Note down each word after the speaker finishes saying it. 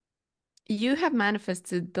You have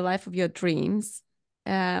manifested the life of your dreams.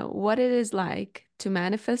 What it is like to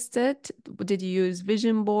manifest it? Did you use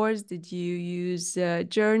vision boards? Did you use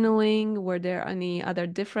journaling? Were there any other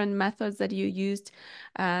different methods that you used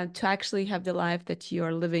to actually have the life that you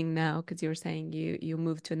are living now? Because you were saying you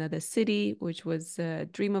moved to another city, which was a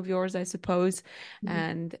dream of yours, I suppose,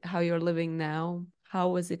 and how you're living now. How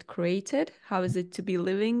was it created? How is it to be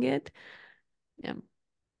living it? Yeah.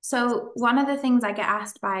 So, one of the things I get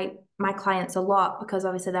asked by my clients a lot, because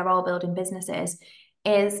obviously they're all building businesses,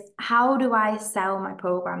 is how do I sell my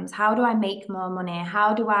programs? How do I make more money?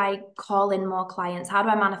 How do I call in more clients? How do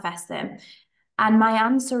I manifest them? And my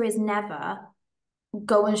answer is never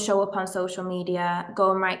go and show up on social media,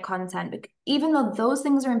 go and write content. Even though those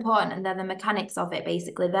things are important and they're the mechanics of it,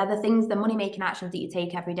 basically, they're the things, the money making actions that you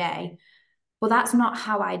take every day. Well, that's not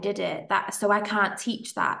how I did it. That so I can't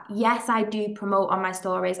teach that. Yes, I do promote on my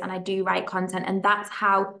stories and I do write content, and that's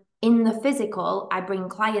how in the physical I bring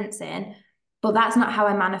clients in. But that's not how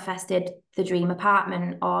I manifested the dream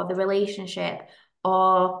apartment or the relationship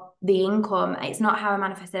or the income. It's not how I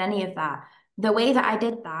manifested any of that. The way that I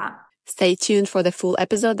did that. Stay tuned for the full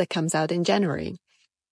episode that comes out in January.